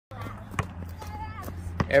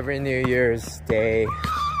Every New Year's Day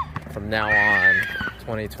from now on,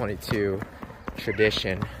 2022,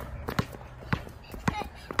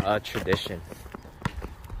 a tradition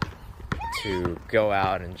to go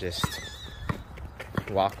out and just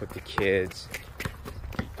walk with the kids,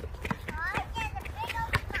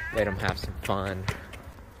 let them have some fun,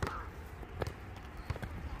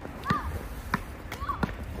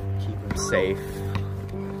 keep them safe,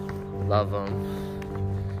 love them.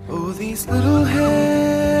 Oh, these little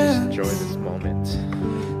hands, just enjoy this moment.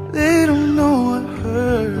 They don't know what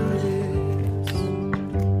hurt is.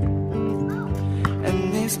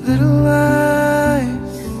 And these little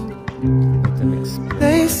eyes,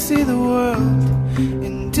 they see the world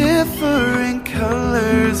in different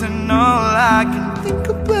colors. And all I can think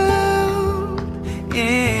about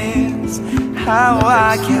is how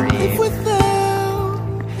I can't live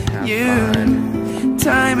without you. Fun.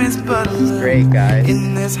 Time is but a little great, guys.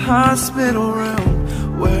 In this hospital room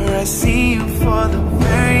where I see you for the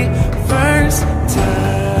very first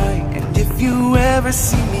time. And if you ever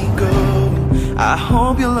see me go, I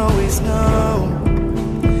hope you'll always know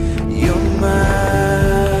you're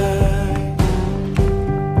mine.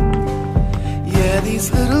 Yeah,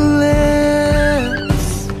 these little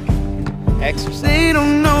lips, Exercise. they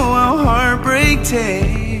don't know how heartbreak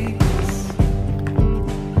tastes.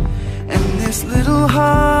 This little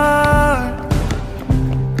heart,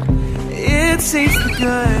 it sees the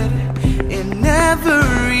good in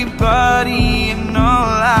everybody. And all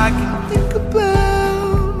I can think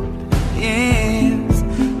about is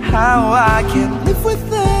how I can't live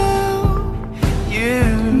without you.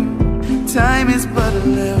 Time is but a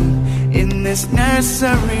little in this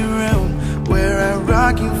nursery room where I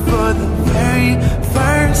rock you for the very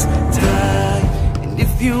first time. And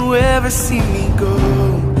if you ever see me go,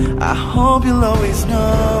 I hope you'll always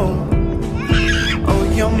know, oh,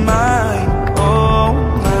 you're mine, oh,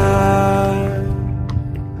 mine.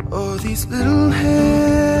 Oh, these little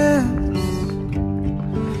hands,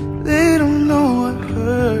 they don't know what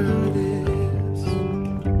hurt is.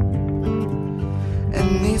 And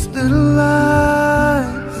these little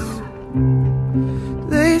eyes,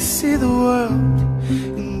 they see the world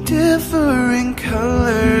in different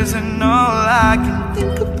colors. And all I can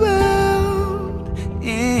think about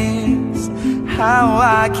is how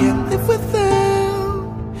I can't live without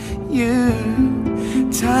you.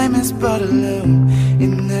 Time is but a little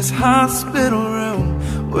in this hospital room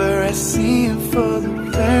where I see you for the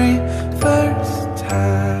very first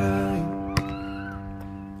time.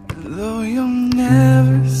 Though you'll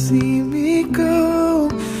never see me go,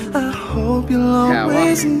 I hope you'll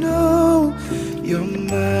always know you're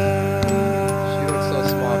mine. She looks so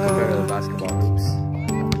small compared to the basketball hoops.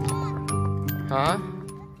 Huh?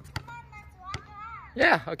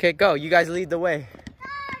 Yeah, okay, go. You guys lead the way.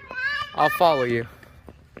 I'll follow you.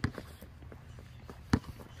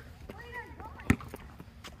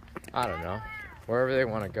 I don't know. Wherever they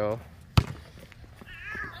want to go.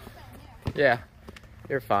 Yeah,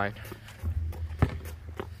 you're fine.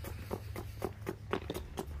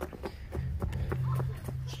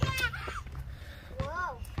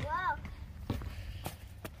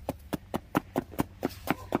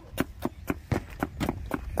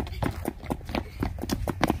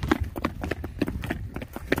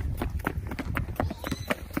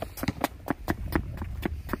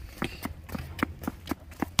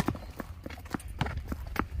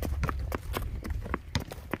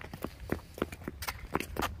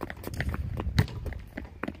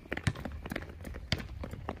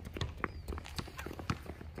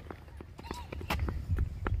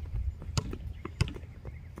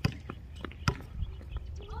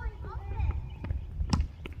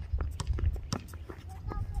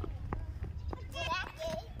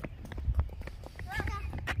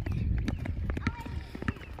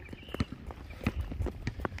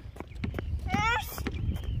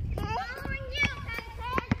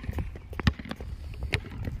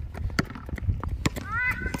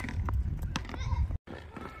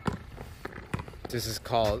 This is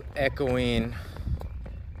called echoing.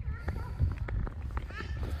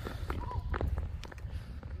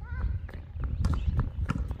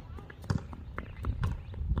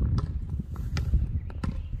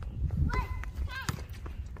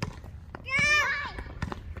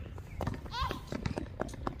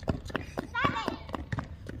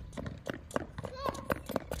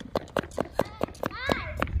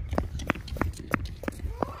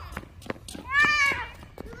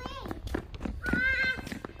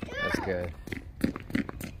 That's good.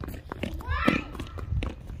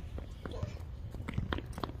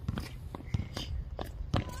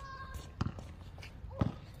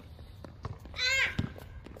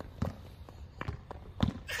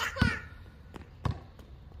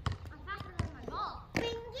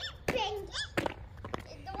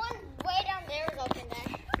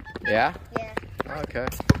 Yeah? Yeah. Okay.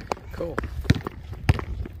 Cool.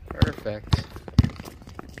 Perfect.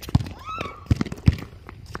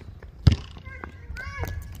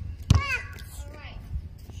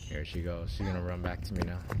 Here she goes. She's gonna run back to me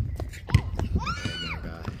now. Oh my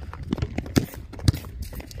God.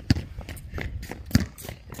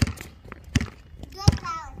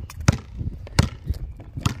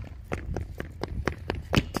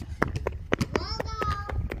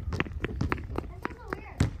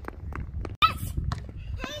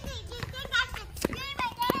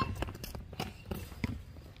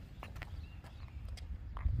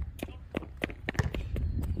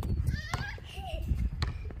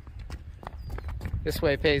 This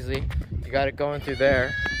way, Paisley. You got it going through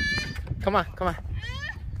there. Come on, come on.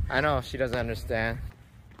 I know, she doesn't understand.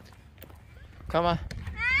 Come on.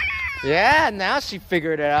 Yeah, now she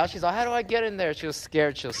figured it out. She's like, how do I get in there? She was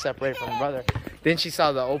scared she'll separate from her brother. Then she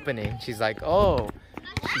saw the opening. She's like, oh.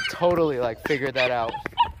 She totally like figured that out.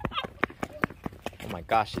 Oh my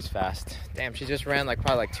gosh, she's fast. Damn, she just ran like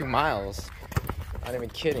probably like 2 miles. Not even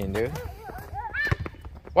kidding, dude.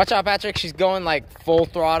 Watch out, Patrick. She's going like full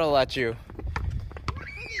throttle at you.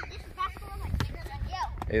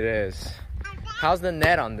 It is. How's the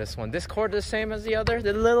net on this one? This cord the same as the other?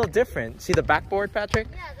 They're a little different. See the backboard, Patrick?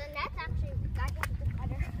 Yeah, the net's actually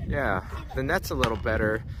better. Yeah, the net's a little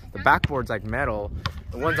better. The backboard's like metal.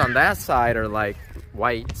 The ones on that side are like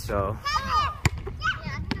white, so. Yeah, I think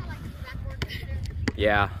I like the backboard better.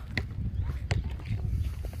 Yeah.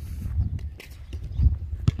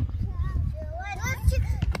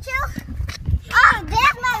 Oh,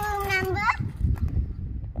 there's my room number.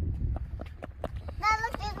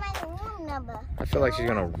 Number. I feel like she's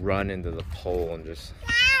gonna run into the pole and just.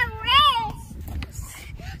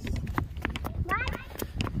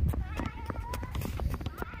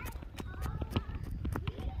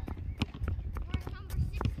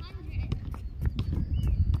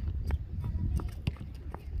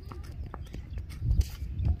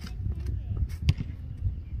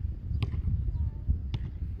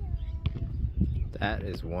 That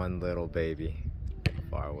is one little baby.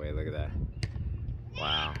 Far away, look at that.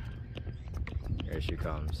 Wow. Here she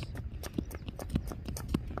comes.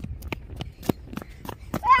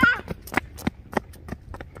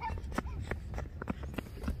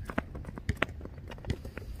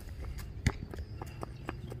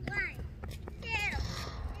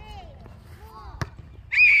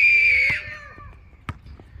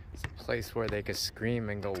 It's a place where they could scream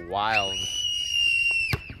and go wild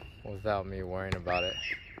without me worrying about it.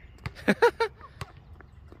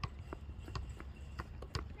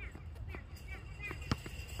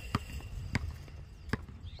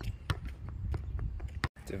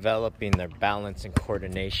 Developing their balance and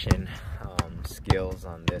coordination skills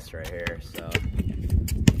on this right here, so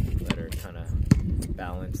let her kind of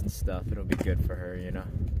balance and stuff. It'll be good for her, you know.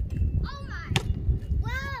 Oh my!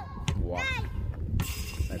 Whoa! Walk,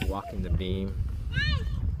 like walking the beam,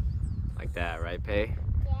 like that, right, Pay?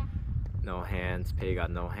 Yeah. No hands. Pay got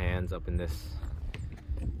no hands up in this.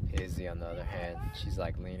 Izzy on the other hand, she's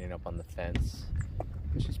like leaning up on the fence,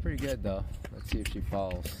 but she's pretty good though. Let's see if she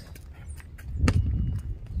falls.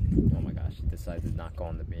 Oh my gosh, she decided to not go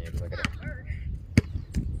on the beam. Look at her.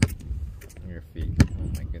 Your feet. Oh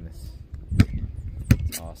my goodness.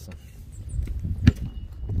 It's awesome.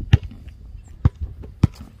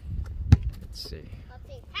 Let's see.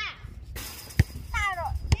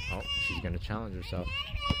 Oh, she's gonna challenge herself.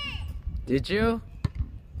 Did you?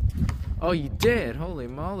 Oh, you did. Holy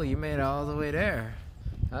moly, you made it all the way there.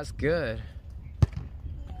 That's good.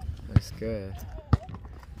 That's good.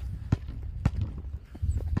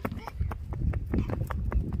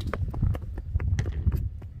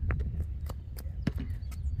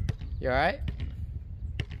 You alright?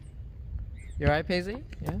 You alright, Paisley?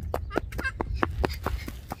 Yeah?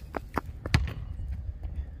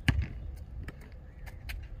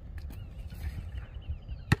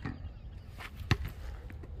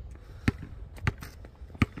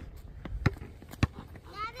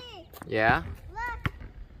 Daddy, Yeah? look.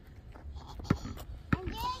 I'm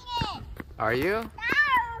doing it. Are you? No.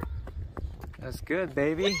 That's good,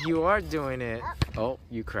 baby. You are doing it. Oh,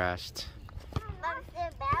 you crashed. I'm still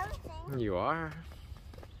bouncing. You are.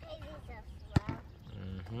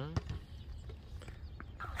 Mm-hmm.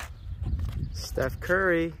 Steph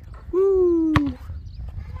Curry. Woo!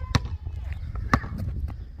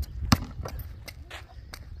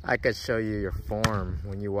 I could show you your form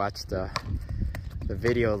when you watch the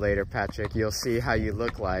video later, Patrick. You'll see how you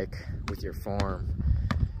look like with your form.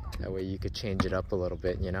 That way you could change it up a little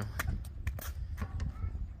bit, you know?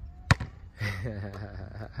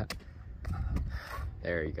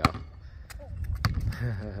 There you go.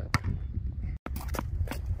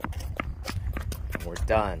 We're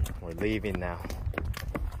done. We're leaving now.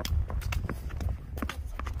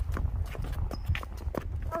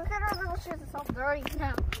 Look at her little shoes. It's all dirty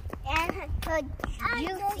now. And her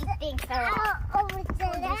juicy things are off. Over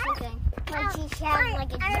there. When she has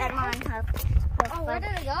like a gem on her. Oh, where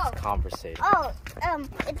did it go? Conversating. Oh,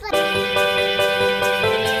 it's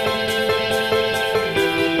like.